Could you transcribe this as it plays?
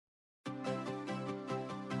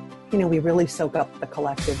we really soak up the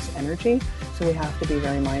collective's energy. So we have to be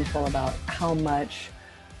very mindful about how much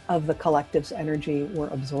of the collective's energy we're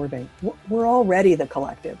absorbing. We're already the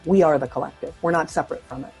collective. We are the collective. We're not separate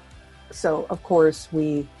from it. So, of course,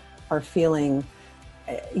 we are feeling,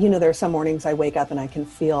 there are some mornings I wake up and I can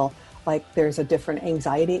feel like there's a different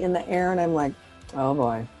anxiety in the air, and I'm like, oh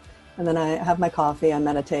boy. And then I have my coffee, I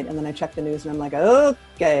meditate, and then I check the news and I'm like,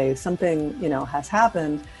 okay, something, has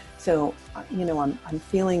happened. So, I'm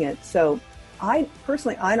feeling it. So I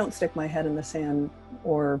don't stick my head in the sand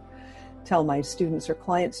or tell my students or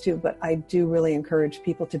clients to, but I do really encourage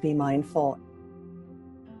people to be mindful.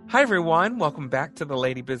 Hi, everyone. Welcome back to the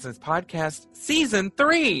Lady Business Podcast, Season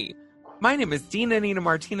 3. My name is Dina Nina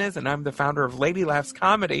Martinez, and I'm the founder of Lady Laughs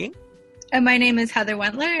Comedy. And my name is Heather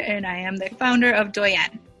Wendler, and I am the founder of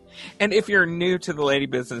Doyen. And if you're new to the Lady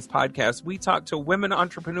Business Podcast, we talk to women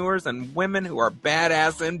entrepreneurs and women who are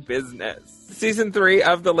badass in business. Season 3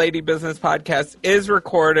 of the Lady Business Podcast is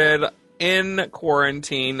recorded in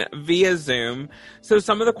quarantine via Zoom. So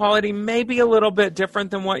some of the quality may be a little bit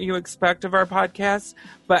different than what you expect of our podcast.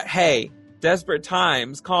 But hey, desperate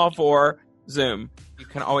times call for Zoom. You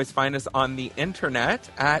can always find us on the internet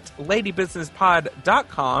at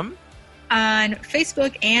ladybusinesspod.com. On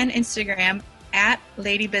Facebook and Instagram at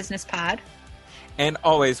Lady Business Pod. And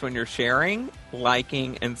always when you're sharing,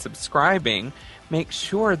 liking, and subscribing, make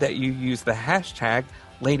sure that you use the hashtag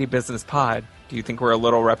LadyBusinessPod. Do you think we're a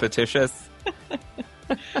little repetitious?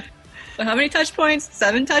 So how many touch points?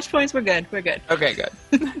 7 touch points? We're good. Okay, good.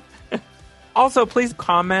 Also, please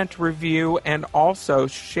comment, review, and also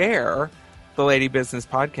share the Lady Business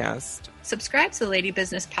Podcast. Subscribe to the Lady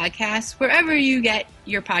Business Podcast wherever you get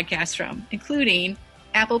your podcasts from, including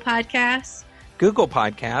Apple Podcasts, Google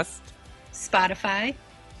Podcasts, Spotify,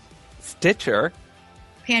 Stitcher,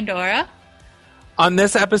 Pandora. On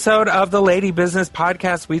this episode of the Lady Business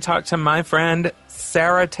Podcast, we talked to my friend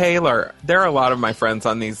Sarah Taylor. There are a lot of my friends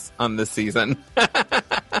on this season.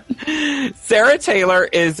 Sarah Taylor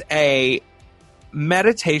is a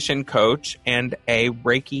meditation coach and a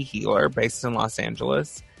Reiki healer based in Los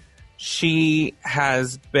Angeles. She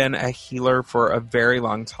has been a healer for a very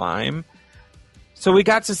long time. So we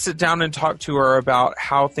got to sit down and talk to her about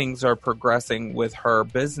how things are progressing with her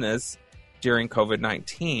business during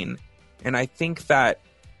COVID-19. And I think that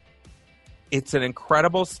it's an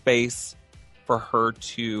incredible space for her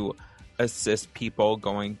to assist people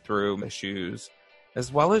going through issues,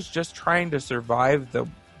 as well as just trying to survive the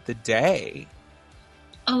day.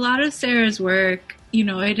 A lot of Sarah's work,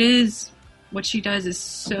 what she does is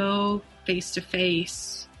so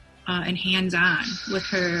face-to-face and hands-on with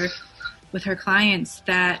her clients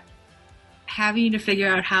that having to figure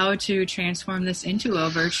out how to transform this into a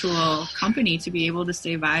virtual company to be able to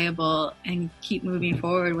stay viable and keep moving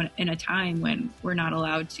forward in a time when we're not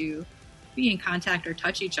allowed to be in contact or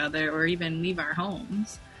touch each other or even leave our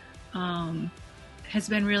homes has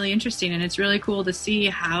been really interesting. And it's really cool to see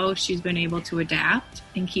how she's been able to adapt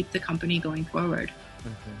and keep the company going forward.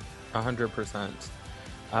 100%.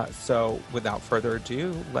 So without further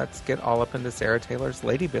ado, let's get all up into Sarah Taylor's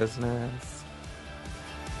Lady Business.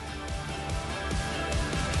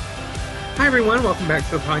 Hi, everyone. Welcome back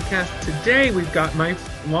to the podcast. Today, we've got my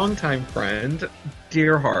longtime friend,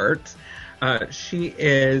 Dear Heart. She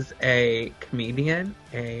is a comedian,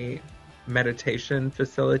 a meditation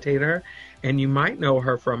facilitator, and you might know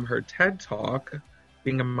her from her TED Talk,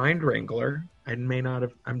 being a mind wrangler. I may not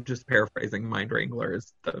have, I'm just paraphrasing, mind wrangler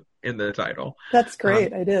is in the title. That's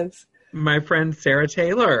great. It is. My friend, Sarah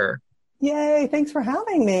Taylor. Yay. Thanks for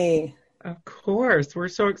having me. Of course. We're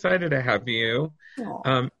so excited to have you.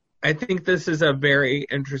 I think this is a very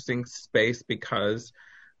interesting space because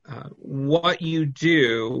what you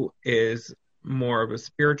do is more of a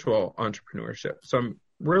spiritual entrepreneurship. So I'm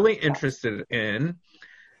really interested in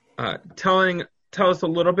tell us a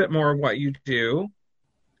little bit more of what you do,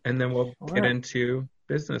 and then we'll get into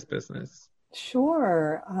business.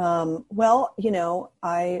 Sure. Well,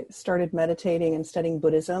 I started meditating and studying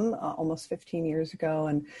Buddhism almost 15 years ago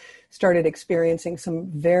and started experiencing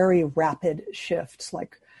some very rapid shifts,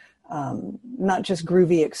 like not just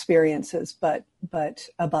groovy experiences, but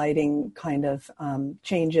abiding kind of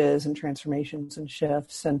changes and transformations and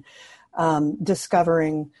shifts, and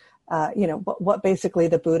discovering, what basically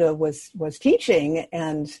the Buddha was teaching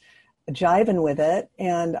and jiving with it.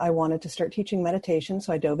 And I wanted to start teaching meditation,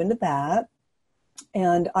 so I dove into that.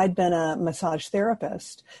 And I'd been a massage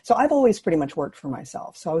therapist. So I've always pretty much worked for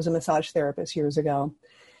myself. So I was a massage therapist years ago.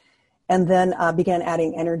 And then began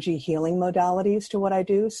adding energy healing modalities to what I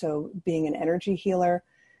do. So being an energy healer.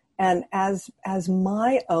 And as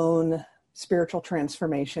my own spiritual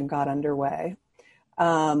transformation got underway,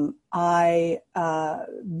 I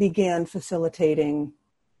began facilitating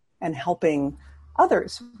and helping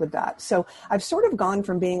others with that. So I've sort of gone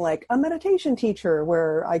from being like a meditation teacher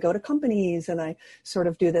where I go to companies and I sort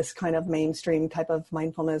of do this kind of mainstream type of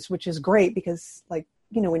mindfulness, which is great because, like,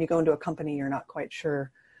 you know, when you go into a company, you're not quite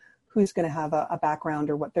sure who's going to have a background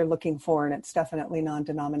or what they're looking for. And it's definitely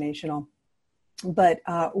non-denominational. But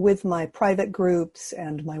with my private groups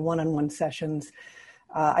and my one-on-one sessions,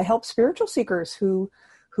 I help spiritual seekers who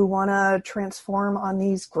want to transform on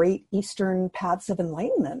these great Eastern paths of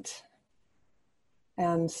enlightenment.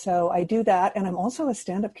 And so I do that. And I'm also a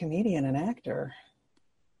stand-up comedian and actor.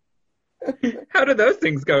 How do those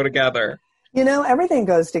things go together? You know, everything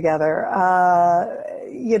goes together.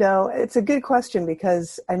 You know, it's a good question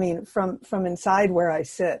because, I mean, from inside where I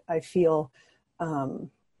sit, I feel, you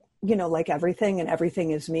know, like everything and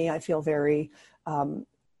everything is me. I feel very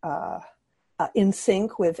in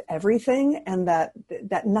sync with everything, and that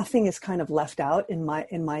nothing is kind of left out in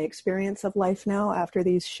my experience of life now after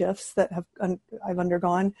these shifts that I've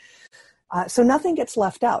undergone. So nothing gets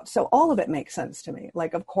left out. So all of it makes sense to me.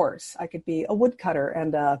 Like, of course, I could be a woodcutter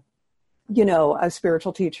and you know, a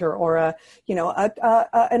spiritual teacher, or an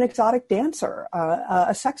exotic dancer,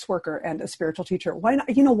 a sex worker and a spiritual teacher. Why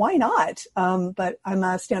not? You know, why not? But I'm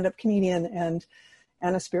a stand-up comedian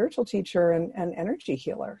and a spiritual teacher and energy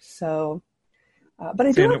healer. So, but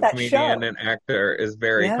I do have that show. Stand-up comedian and actor is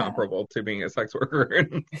very comparable to being a sex worker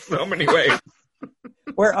in so many ways.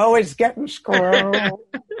 We're always getting screwed.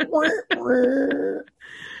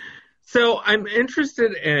 So I'm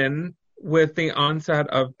interested in, with the onset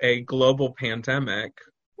of a global pandemic,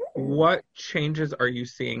 what changes are you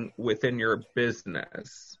seeing within your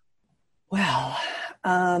business? Well,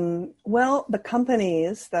 the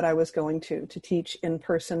companies that I was going to teach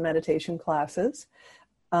in-person meditation classes,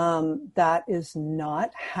 that is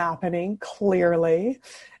not happening clearly.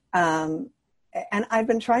 And I've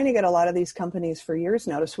been trying to get a lot of these companies for years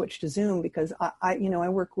now to switch to Zoom because I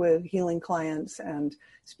work with healing clients and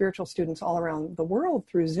spiritual students all around the world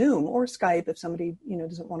through Zoom or Skype if somebody, you know,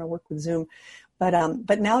 doesn't want to work with Zoom.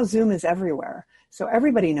 But now Zoom is everywhere. So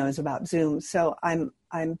everybody knows about Zoom. So I'm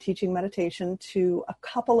teaching meditation to a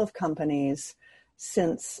couple of companies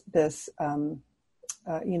since this,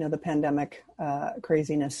 the pandemic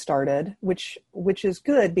craziness started, which is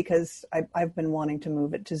good because I've been wanting to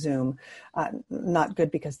move it to Zoom. Not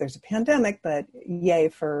good because there's a pandemic, but yay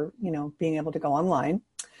for, you know, being able to go online.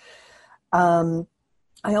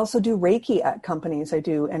 I also do Reiki at companies. I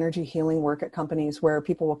do energy healing work at companies where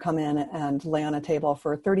people will come in and lay on a table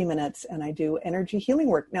for 30 minutes and I do energy healing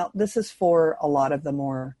work. Now, this is for a lot of the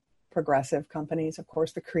more progressive companies, of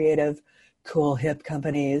course, the creative, cool, hip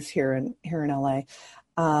companies here in LA.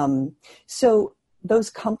 So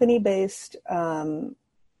those company-based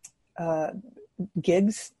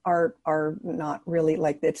gigs are not really,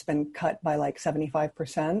 like, it's been cut by like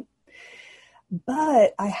 75%.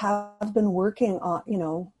 But I have been working on, you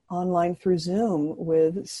know, online through Zoom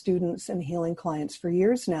with students and healing clients for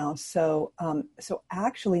years now. So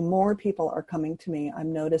actually more people are coming to me.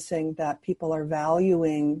 I'm noticing that people are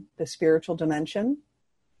valuing the spiritual dimension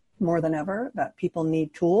more than ever, that people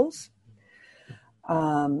need tools.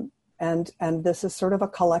 And this is sort of a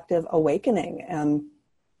collective awakening. And,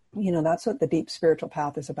 you know, that's what the deep spiritual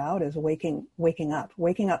path is about, is waking up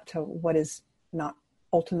to what is not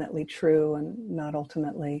ultimately true and not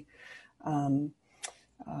ultimately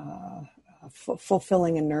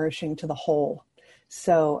fulfilling and nourishing to the whole.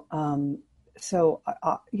 So, I'm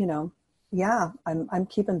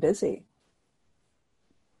keeping busy.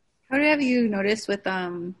 How have you noticed with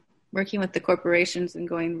working with the corporations and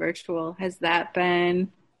going virtual? Has that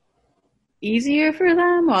been easier for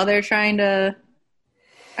them while they're trying to?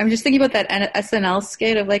 I'm just thinking about that SNL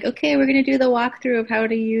skit of like, okay, we're going to do the walkthrough of how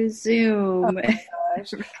to use Zoom.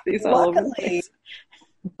 Luckily,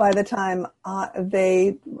 by the time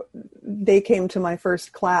they came to my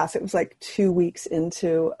first class, it was like 2 weeks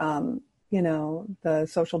into the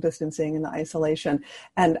social distancing and the isolation,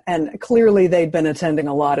 and clearly they'd been attending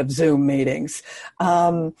a lot of Zoom meetings.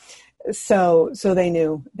 So they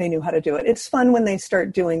knew how to do it. It's fun when they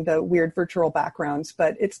start doing the weird virtual backgrounds,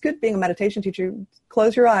 but it's good being a meditation teacher.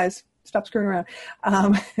 Close your eyes, stop screwing around.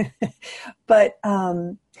 But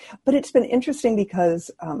it's been interesting because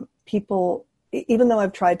people, even though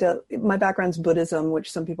I've tried to, my background's Buddhism, which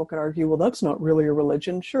some people could argue, well, that's not really a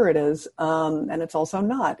religion. Sure it is. And it's also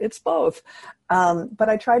not. It's both. But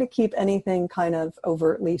I try to keep anything kind of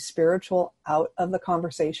overtly spiritual out of the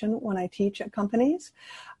conversation when I teach at companies.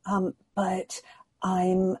 But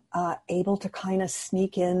I'm able to kind of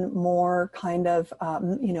sneak in more kind of,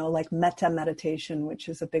 like metta meditation, which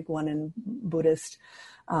is a big one in Buddhist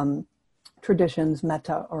traditions,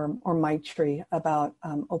 metta or maitri, about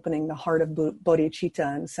opening the heart of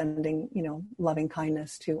bodhicitta and sending, loving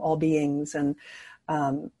kindness to all beings. And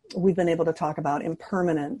we've been able to talk about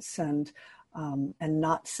impermanence and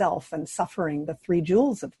not self and suffering, the three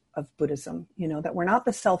jewels of Buddhism, that we're not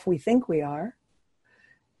the self we think we are.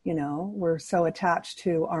 We're so attached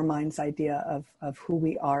to our mind's idea of who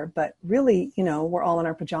we are, but really, we're all in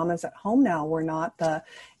our pajamas at home now. We're not the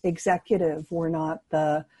executive. We're not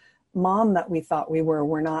the mom that we thought we were.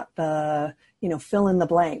 We're not the, fill in the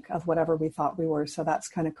blank of whatever we thought we were. So that's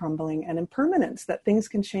kind of crumbling, and impermanence, that things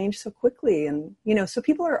can change so quickly. And, so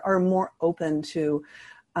people are more open to,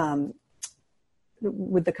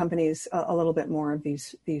 with the companies, a little bit more of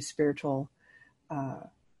these spiritual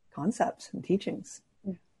concepts and teachings.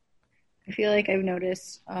 I feel like I've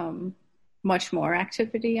noticed much more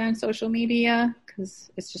activity on social media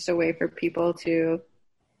because it's just a way for people to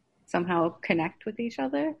somehow connect with each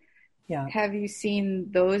other. Yeah. Have you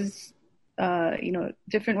seen those,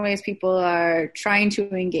 different ways people are trying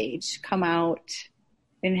to engage come out,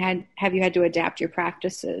 and have you had to adapt your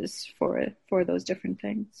practices for those different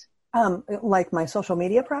things? Like my social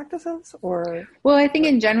media practices, or? Well, I think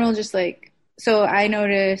in general, just like, so I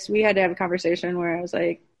noticed we had to have a conversation where I was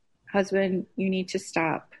like, husband, you need to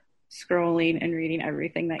stop scrolling and reading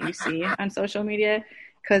everything that you see on social media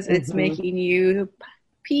because it's making you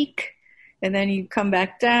peak, and then you come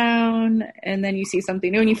back down, and then you see something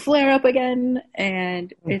new and you flare up again,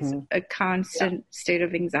 and it's a constant state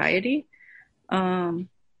of anxiety and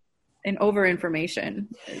over information.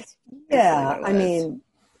 I mean,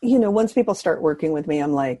 once people start working with me,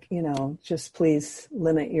 I'm like, just please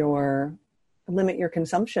limit your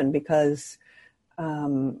consumption, because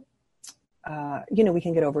we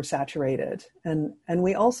can get oversaturated, and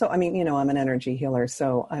we also, I'm an energy healer,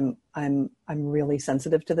 so I'm really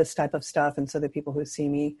sensitive to this type of stuff, and so the people who see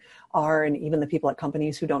me are, and even the people at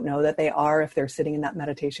companies who don't know that they are, if they're sitting in that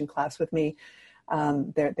meditation class with me,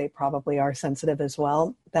 they probably are sensitive as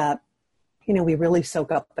well. That we really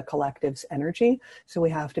soak up the collective's energy, so we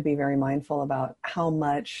have to be very mindful about how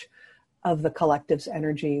much of the collective's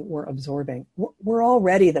energy we're absorbing. We're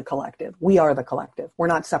already the collective. We are the collective. We're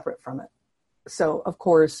not separate from it. So, of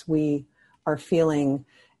course, we are feeling,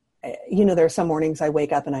 there are some mornings I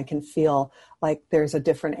wake up and I can feel like there's a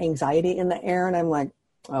different anxiety in the air, and I'm like,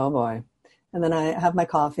 oh boy. And then I have my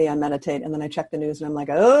coffee, I meditate, and then I check the news and I'm like,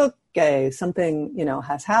 okay, something,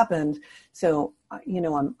 has happened. So,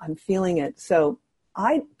 I'm feeling it. So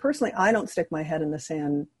I don't stick my head in the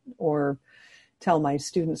sand or tell my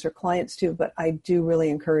students or clients to, but I do really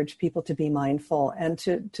encourage people to be mindful and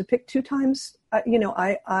to pick 2 times.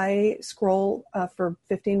 I scroll for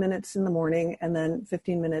 15 minutes in the morning and then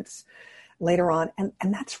 15 minutes later on. And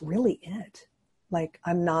that's really it. Like,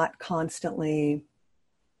 I'm not constantly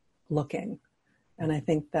looking. And I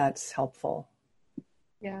think that's helpful.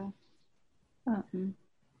 Yeah.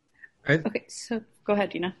 Okay. So go ahead,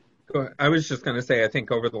 Dina. I was just going to say, I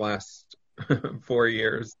think over the last 4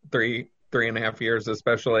 years, 3.5 years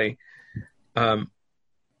especially, and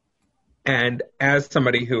as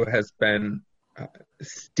somebody who has been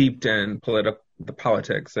steeped in the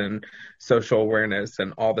politics and social awareness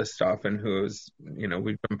and all this stuff, and who's,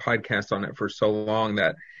 we've done podcasts on it for so long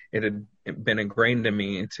that it had been ingrained in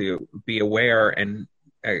me to be aware and,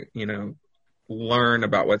 learn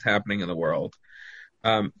about what's happening in the world,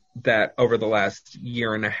 that over the last 1.5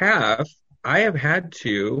 years, I have had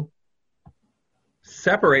to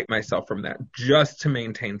separate myself from that just to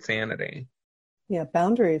maintain sanity. Yeah,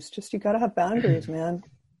 boundaries. You got to have boundaries, man.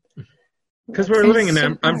 Because we're living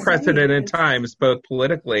in unprecedented times, both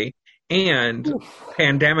politically and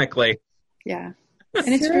pandemically. Yeah.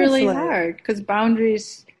 And it's really hard because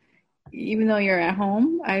boundaries, even though you're at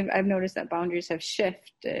home, I've noticed that boundaries have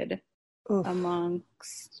shifted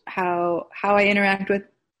amongst how I interact with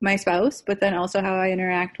my spouse, but then also how I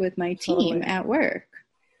interact with my team at work.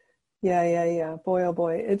 Yeah. Boy, oh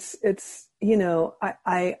boy. It's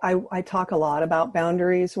I talk a lot about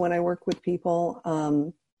boundaries when I work with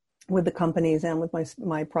people, with the companies and with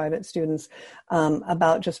my private students,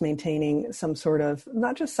 about just maintaining some sort of,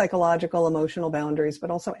 not just psychological, emotional boundaries, but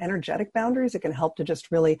also energetic boundaries. It can help to just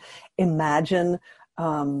really imagine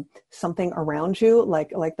something around you, like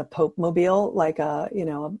the Pope mobile, like a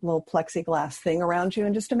little plexiglass thing around you,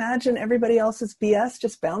 and just imagine everybody else's BS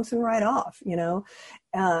just bouncing right off,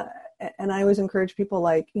 and I always encourage people,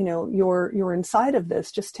 like, you're inside of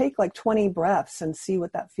this, just take like 20 breaths and see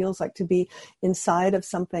what that feels like to be inside of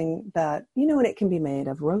something that, and it can be made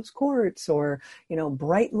of rose quartz or,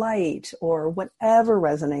 bright light or whatever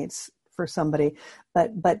resonates for somebody,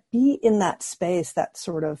 but be in that space, that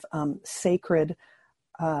sort of sacred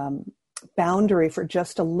boundary for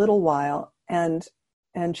just a little while, and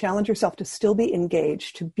challenge yourself to still be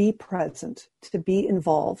engaged, to be present, to be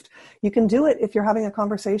involved. You can do it if you're having a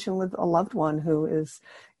conversation with a loved one who is,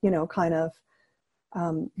 kind of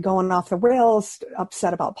going off the rails,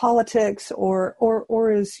 upset about politics, or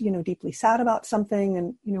is, deeply sad about something.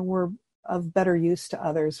 And, we're of better use to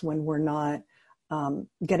others when we're not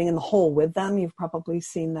getting in the hole with them. You've probably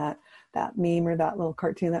seen that meme or that little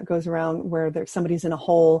cartoon that goes around where somebody's in a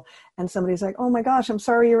hole and somebody's like, oh my gosh, I'm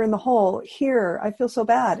sorry you're in the hole. Here, I feel so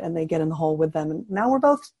bad. And they get in the hole with them. And now we're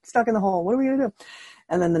both stuck in the hole. What are we going to do?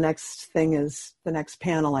 And then the next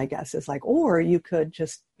panel, I guess, is like, or you could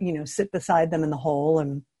just, sit beside them in the hole,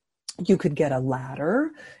 and you could get a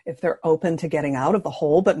ladder if they're open to getting out of the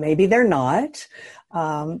hole, but maybe they're not.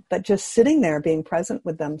 But just sitting there, being present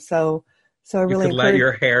with them. So I really you could let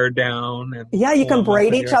your hair down. And you can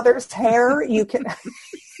braid each other's hair. You can,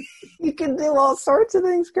 you can do all sorts of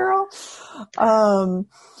things, girl.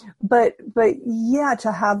 But yeah,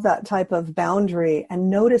 to have that type of boundary and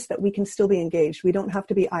notice that we can still be engaged. We don't have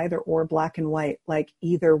to be either or, black and white. Like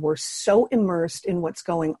either we're so immersed in what's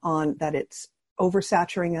going on that it's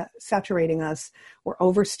saturating us, we're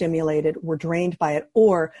overstimulated, we're drained by it,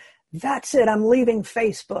 or that's it, I'm leaving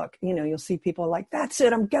Facebook. You'll see people like, that's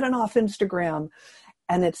it, I'm getting off Instagram.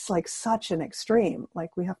 And it's like such an extreme.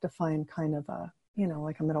 Like we have to find kind of a,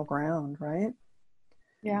 like a middle ground, right?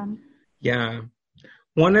 Yeah. Yeah.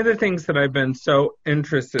 One of the things that I've been so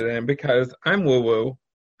interested in, because I'm woo-woo,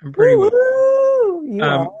 I'm pretty woo-woo. You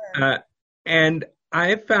are. And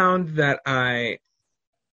I found that I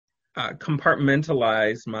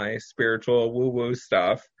compartmentalize my spiritual woo-woo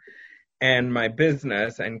stuff and my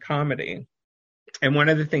business and comedy. And one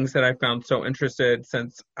of the things that I found so interested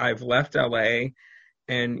since I've left LA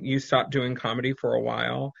and you stopped doing comedy for a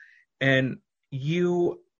while, and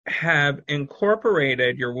you have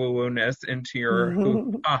incorporated your woo-woo-ness into your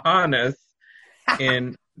hoo-ha-ness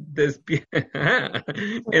in this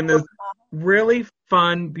really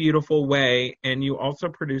fun, beautiful way. And you also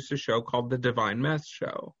produced a show called The Divine Mess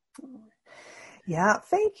Show. Yeah,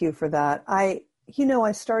 thank you for that. I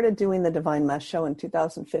started doing the Divine Mess Show in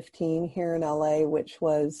 2015 here in LA, which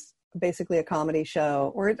was basically a comedy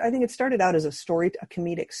show, or I think it started out as a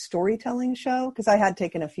comedic storytelling show, because I had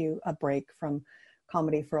taken a break from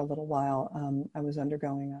comedy for a little while. I was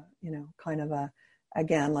undergoing an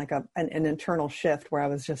internal shift where I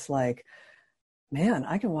was just like, man,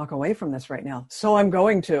 I can walk away from this right now. So I'm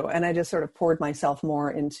going to. And I just sort of poured myself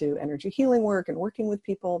more into energy healing work and working with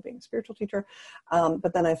people, being a spiritual teacher.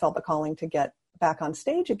 But then I felt the calling to get back on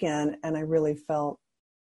stage again. And I really felt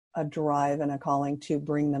a drive and a calling to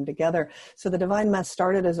bring them together. So the Divine Mess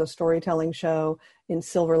started as a storytelling show in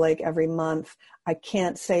Silver Lake every month. I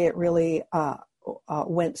can't say it really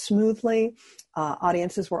went smoothly.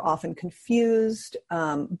 Audiences were often confused,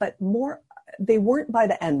 but they weren't by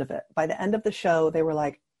the end of it. By the end of the show, they were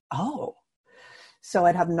like, oh. So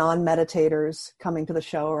I'd have non-meditators coming to the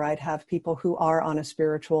show, or I'd have people who are on a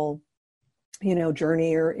spiritual,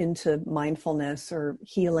 journey or into mindfulness or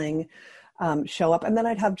healing show up. And then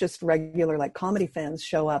I'd have just regular like comedy fans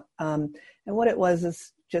show up. And what it was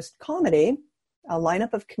is just comedy, a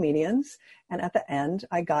lineup of comedians. And at the end,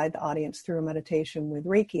 I guide the audience through a meditation with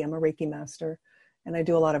Reiki. I'm a Reiki master, and I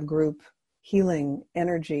do a lot of group healing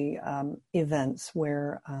energy events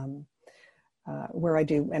where I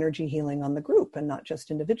do energy healing on the group and not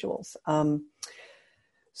just individuals.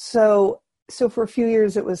 So for a few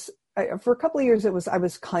years for a couple of years I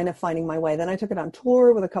was kind of finding my way. Then I took it on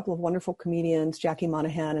tour with a couple of wonderful comedians, Jackie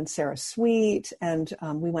Monahan and Sarah Sweet, and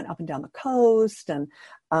we went up and down the coast. And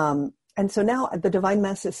so now the Divine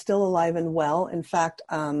Mess is still alive and well. In fact,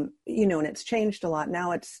 and it's changed a lot.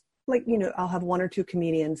 Now it's like, I'll have one or two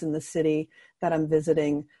comedians in the city that I'm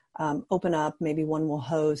visiting open up. Maybe one will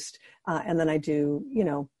host. And then I do,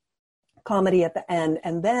 comedy at the end,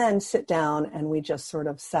 and then sit down and we just sort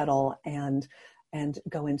of settle and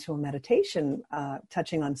go into a meditation,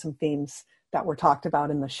 touching on some themes that were talked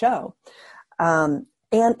about in the show. And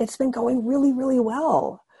it's been going really, really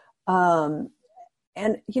well. And,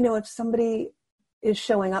 if somebody is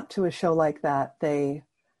showing up to a show like that, they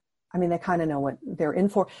kind of know what they're in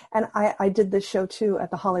for. And I did this show too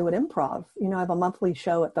at the Hollywood Improv. I have a monthly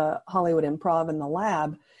show at the Hollywood Improv in the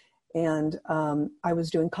Lab. And I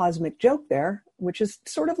was doing Cosmic Joke there, which is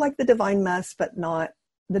sort of like the Divine Mess, but not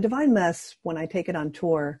the Divine Mess, when I take it on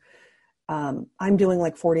tour, I'm doing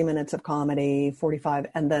like 40 minutes of comedy, 45,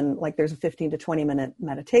 and then like there's a 15 to 20 minute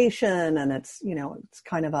meditation, and it's, it's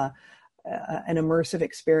kind of an immersive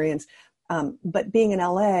experience. But being in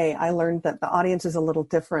LA, I learned that the audience is a little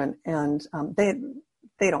different, and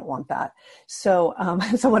they don't want that. So,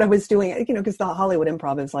 so what I was doing, because the Hollywood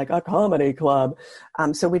Improv is like a comedy club.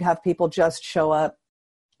 So we'd have people just show up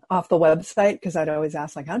off the website, because I'd always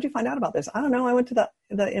ask, like, how'd you find out about this? I don't know. I went to the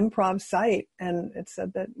improv site, and it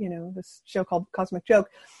said that, this show called Cosmic Joke.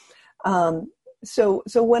 So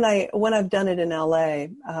when I've done it in LA,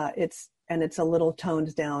 it's a little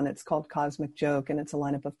toned down. It's called Cosmic Joke, and it's a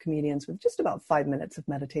lineup of comedians with just about 5 minutes of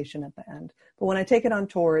meditation at the end. But when I take it on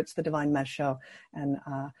tour, it's the Divine Mesh show, and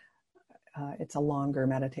it's a longer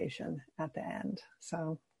meditation at the end.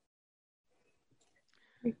 So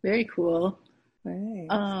very cool.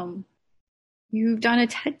 Thanks. You've done a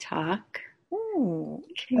TED Talk. A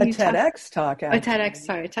TEDx talk. Actually.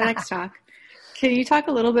 TEDx Talk. Can you talk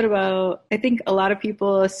a little bit about, I think a lot of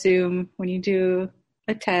people assume when you do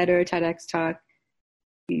a TED or a TEDx talk,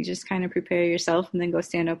 you just kind of prepare yourself and then go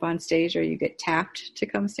stand up on stage, or you get tapped to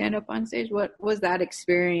come stand up on stage. What was that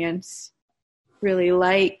experience really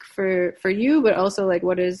like for you, but also like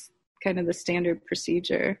what is kind of the standard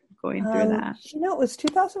procedure going through that? It was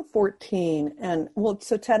 2014, and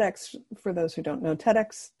so TEDx, for those who don't know,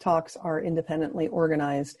 TEDx Talks are independently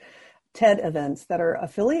organized TED events that are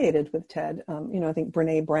affiliated with TED. I think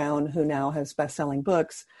Brene Brown, who now has best-selling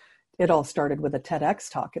books, it all started with a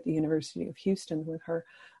TEDx talk at the University of Houston with her.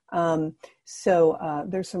 So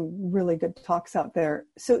there's some really good talks out there.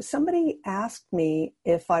 So somebody asked me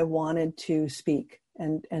if I wanted to speak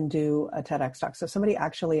and do a TEDx talk. So somebody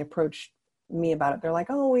actually approached me about it. They're like,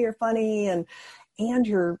 oh, you're funny, and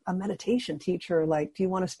you're a meditation teacher. Like, do you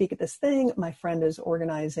want to speak at this thing? My friend is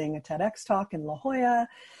organizing a TEDx talk in La Jolla,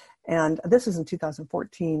 and this was in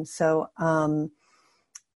 2014. So I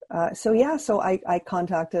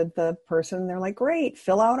contacted the person. They're like, great,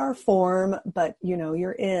 fill out our form, but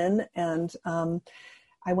you're in. And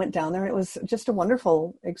I went down there. It was just a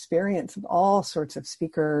wonderful experience with all sorts of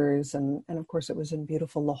speakers. And of course it was in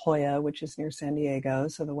beautiful La Jolla, which is near San Diego.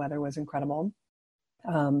 So the weather was incredible.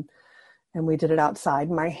 And we did it outside.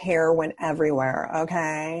 My hair went everywhere.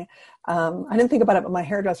 Okay. I didn't think about it, but my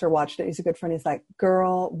hairdresser watched it. He's a good friend. He's like,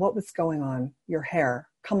 girl, what was going on? Your hair,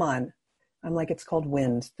 come on. I'm like, it's called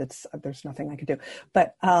wind. There's nothing I could do.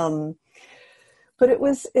 But it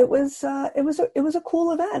was a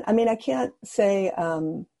cool event. I mean, I can't say,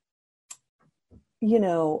 how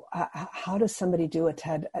does somebody do a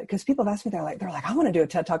TED? Because people have asked me, they're like, I want to do a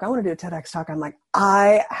TED talk. I want to do a TEDx talk. I'm like,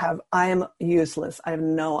 I am useless. I have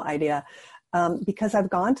no idea. Because I've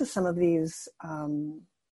gone to some of these,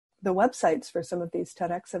 the websites for some of these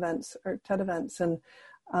TEDx events or TED events, and,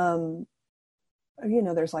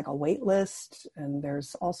 there's like a wait list, and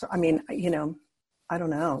there's also, I don't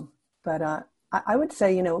know, but I would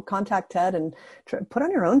say, contact TED and put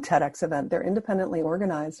on your own TEDx event. They're independently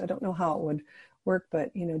organized. I don't know how it would work,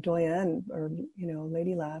 but, Doyen or,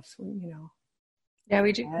 Lady Laughs, Yeah,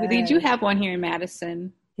 we do have one here in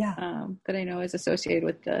Madison. Yeah. That I know is associated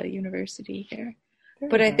with the university here.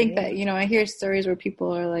 Very but I nice. think that, I hear stories where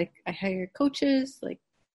people are like, I hire coaches, like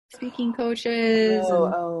speaking coaches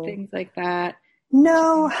and things like that.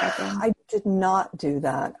 No, I did not do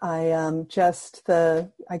that. I just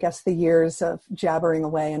the years of jabbering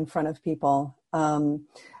away in front of people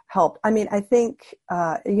help. I mean, I think,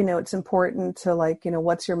 it's important to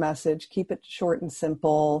what's your message? Keep it short and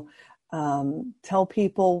simple. Tell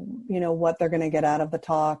people, what they're going to get out of the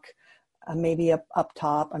talk. Maybe up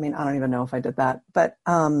top. I mean, I don't even know if I did that, but,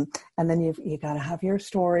 and then you got to have your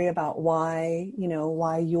story about why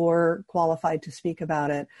you're qualified to speak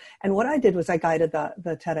about it. And what I did was I guided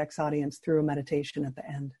the TEDx audience through a meditation at the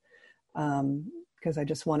end. Because I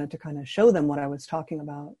just wanted to kind of show them what I was talking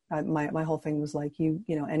about. My whole thing was like,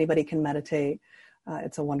 anybody can meditate.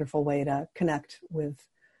 It's a wonderful way to connect with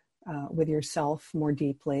yourself more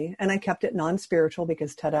deeply. And I kept it non-spiritual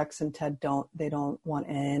because TEDx and TED don't want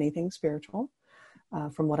anything spiritual,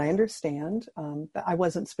 from what I understand. I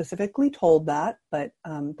wasn't specifically told that, but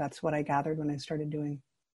that's what I gathered when I started doing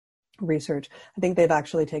research. I think they've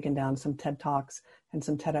actually taken down some TED Talks and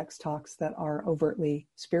some TEDx talks that are overtly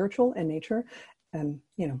spiritual in nature. And,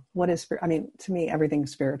 what is, to me,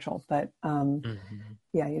 everything's spiritual, but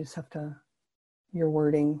yeah, you just have to, your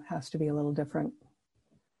wording has to be a little different.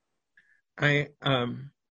 I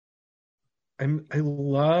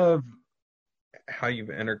love how you've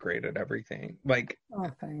integrated everything. Like, oh,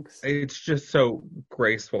 thanks. It's just so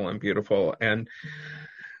graceful and beautiful. And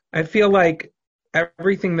I feel like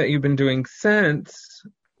everything that you've been doing since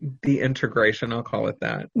the integration, I'll call it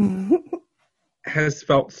that, has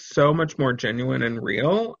felt so much more genuine and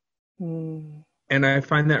real. And I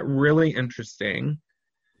find that really interesting.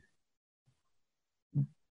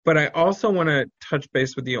 But I also want to touch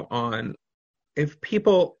base with you on, if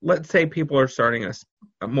people, let's say people are starting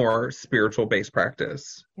a more spiritual based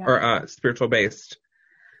practice, or a spiritual based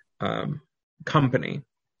company,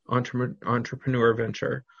 entrepreneur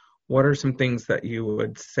venture, what are some things that you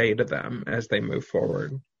would say to them as they move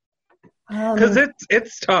forward? Because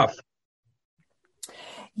it's tough.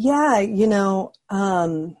 Yeah,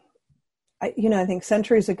 I think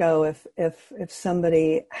centuries ago, if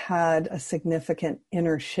somebody had a significant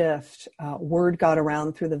inner shift, word got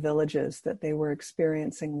around through the villages that they were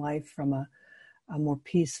experiencing life from a more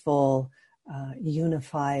peaceful,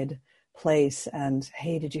 unified place. And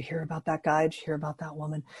hey, did you hear about that guy? Did you hear about that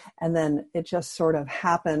woman? And then it just sort of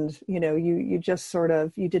happened. You just sort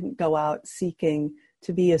of, you didn't go out seeking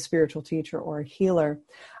to be a spiritual teacher or a healer.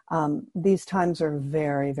 These times are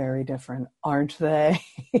very, very different, aren't they?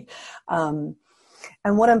 And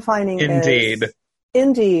what I'm finding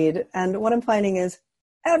Indeed. And what I'm finding is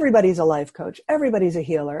everybody's a life coach. Everybody's a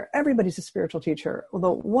healer. Everybody's a spiritual teacher.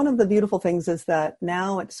 Although one of the beautiful things is that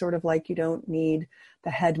now it's sort of like you don't need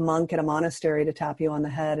the head monk at a monastery to tap you on the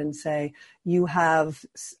head and say, you have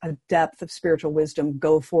a depth of spiritual wisdom,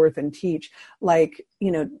 go forth and teach. Like,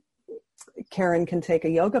 Karen can take a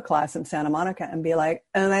yoga class in Santa Monica and be like,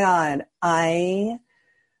 oh my God, I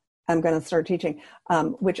am going to start teaching,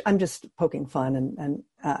 which I'm just poking fun and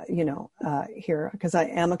here, because I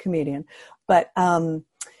am a comedian. But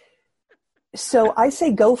so I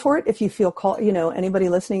say go for it if you feel called, anybody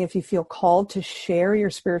listening, if you feel called to share your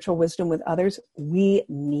spiritual wisdom with others. We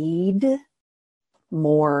need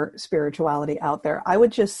more spirituality out there. I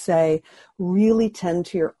would just say really tend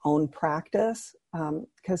to your own practice,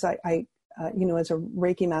 because I as a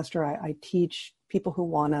Reiki master, I teach people who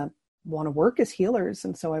want to work as healers.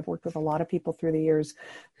 And so I've worked with a lot of people through the years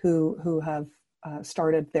who have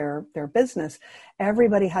started their business.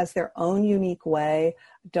 Everybody has their own unique way.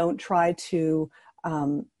 Don't try to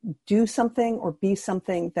do something or be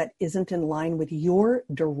something that isn't in line with your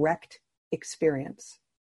direct experience.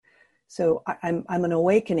 So I'm an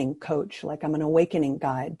awakening coach, like I'm an awakening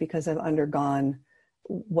guide, because I've undergone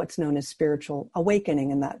what's known as spiritual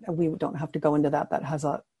awakening, and that we don't have to go into that.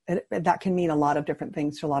 That can mean a lot of different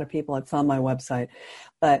things to a lot of people. It's on my website,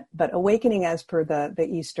 but awakening as per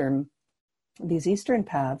these Eastern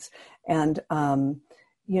paths. And,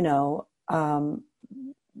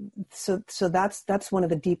 so that's one of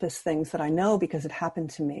the deepest things that I know, because it happened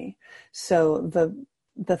to me. So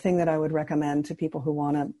the thing that I would recommend to people who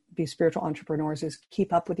want to be spiritual entrepreneurs is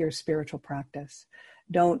keep up with your spiritual practice.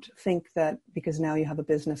 Don't think that because now you have a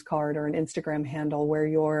business card or an Instagram handle where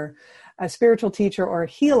you're a spiritual teacher or a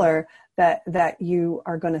healer, that you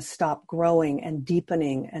are going to stop growing and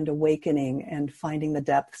deepening and awakening and finding the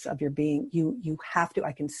depths of your being. You have to.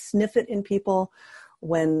 I can sniff it in people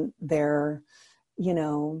when they're,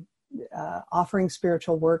 offering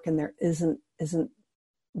spiritual work, and there isn't.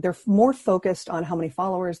 They're more focused on how many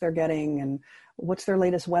followers they're getting and what's their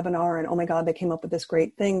latest webinar, and oh my God, they came up with this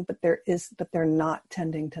great thing, but they're not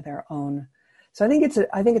tending to their own. So I think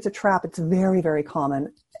it's a trap. It's very, very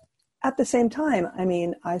common. At the same time,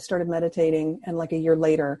 I started meditating, and like a year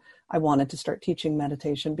later, I wanted to start teaching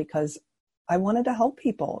meditation because I wanted to help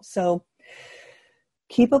people. So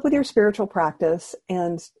keep up with your spiritual practice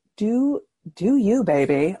and do you,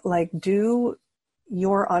 baby. Like do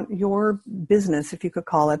your business, if you could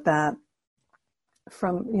call it that,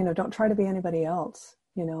 from, don't try to be anybody else,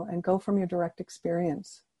 and go from your direct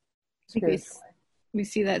experience. We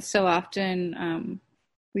see that so often.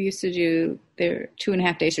 We used to do their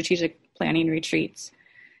 2.5-day strategic planning retreats.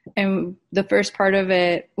 And the first part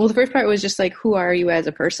was just like, who are you as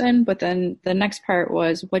a person? But then the next part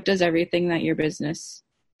was, what does everything that your business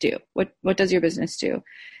do? What does your business do?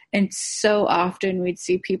 And so often we'd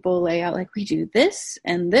see people lay out like, we do this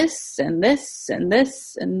and this and this and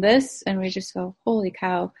this and this. And we just go, holy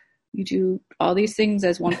cow, you do all these things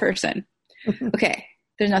as one person. Okay,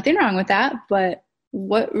 there's nothing wrong with that. But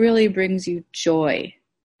what really brings you joy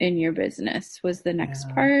in your business was the next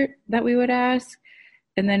part that we would ask.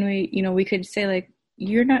 And then we could say like,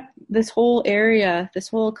 you're not, this whole area, this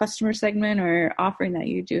whole customer segment or offering that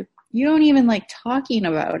you do, you don't even like talking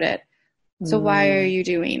about it. So why are you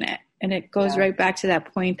doing it? And it goes right back to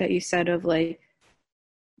that point that you said of like,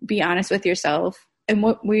 be honest with yourself. And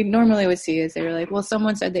what we normally would see is they were like, well,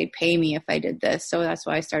 someone said they'd pay me if I did this. So that's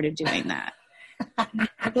why I started doing that.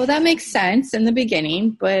 Well, that makes sense in the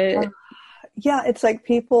beginning, but yeah, it's like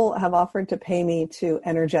people have offered to pay me to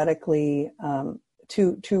energetically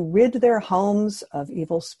to rid their homes of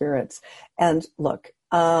evil spirits. And look,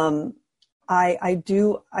 I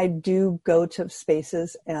do go to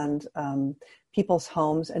spaces and people's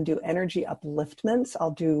homes and do energy upliftments.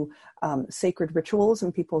 I'll do sacred rituals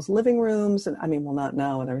in people's living rooms, and I mean, well, not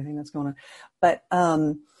now with everything that's going on, but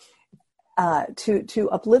to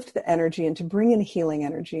uplift the energy and to bring in healing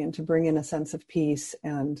energy and to bring in a sense of peace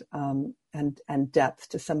and depth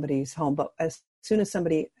to somebody's home. But as soon as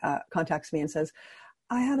somebody contacts me and says,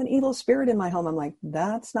 I have an evil spirit in my home, I'm like,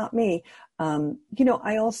 that's not me. I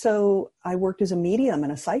worked as a medium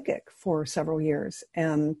and a psychic for several years.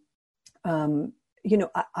 And, I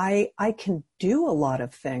can do a lot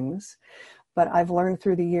of things, but I've learned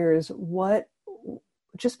through the years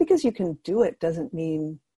just because you can do it doesn't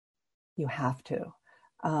mean you have to.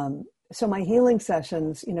 So my healing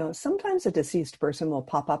sessions, sometimes a deceased person will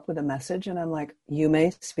pop up with a message and I'm like, you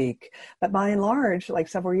may speak. But by and large, like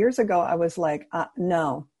several years ago, I was like,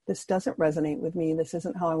 no, this doesn't resonate with me. This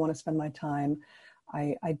isn't how I want to spend my time.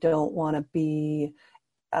 I don't want to be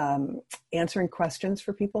answering questions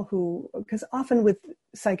for people because often with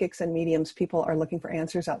psychics and mediums, people are looking for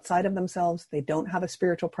answers outside of themselves. They don't have a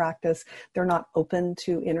spiritual practice. They're not open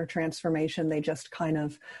to inner transformation. They just kind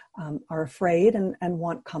of are afraid and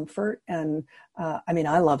want comfort. And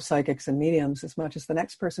I love psychics and mediums as much as the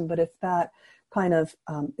next person, but if that kind of,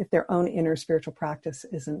 if their own inner spiritual practice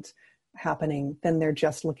isn't happening, then they're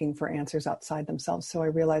just looking for answers outside themselves. So I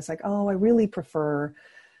realized I really prefer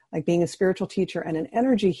like being a spiritual teacher and an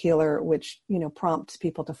energy healer, which, prompts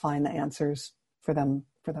people to find the answers for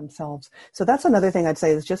themselves. So that's another thing I'd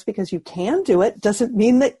say is just because you can do it doesn't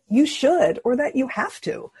mean that you should or that you have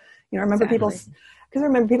to. I remember people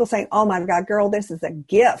saying, oh my God, girl, this is a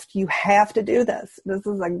gift. You have to do this. This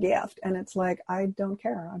is a gift. And it's like, I don't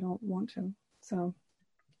care. I don't want to. So,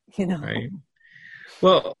 Right.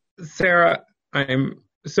 Well, Sarah, I'm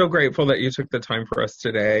so grateful that you took the time for us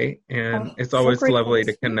today, and it's always lovely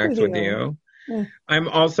to connect with you. Yeah. I'm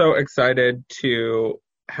also excited to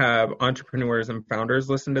have entrepreneurs and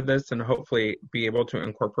founders listen to this and hopefully be able to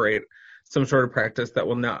incorporate some sort of practice that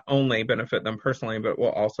will not only benefit them personally, but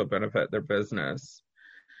will also benefit their business.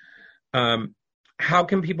 How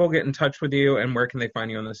can people get in touch with you, and where can they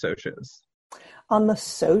find you on the socials? On the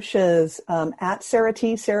socials, at Sarah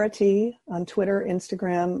T on Twitter,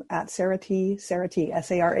 Instagram, at Sarah T, SARAHT,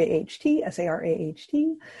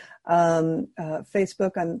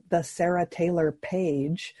 Facebook, on the Sarah Taylor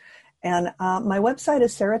page. And my website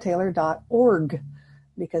is sarahtaylor.org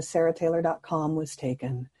because sarahtaylor.com was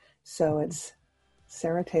taken. So it's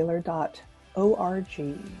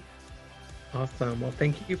sarahtaylor.org. Awesome. Well,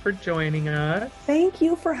 thank you for joining us. Thank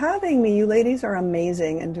you for having me. You ladies are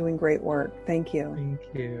amazing and doing great work. Thank you. Thank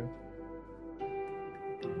you.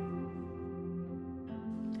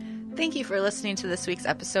 Thank you for listening to this week's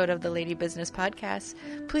episode of the Lady Business Podcast.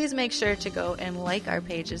 Please make sure to go and like our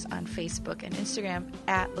pages on Facebook and Instagram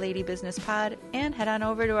at Lady Business Pod, and head on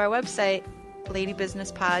over to our website,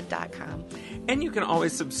 ladybusinesspod.com. And you can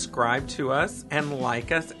always subscribe to us and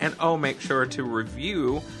like us, and make sure to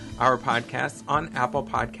review our podcasts on Apple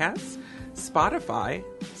Podcasts, Spotify,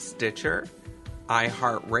 Stitcher,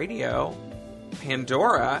 iHeartRadio,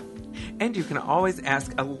 Pandora, and you can always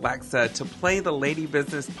ask Alexa to play the Lady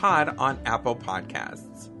Business Pod on Apple Podcasts.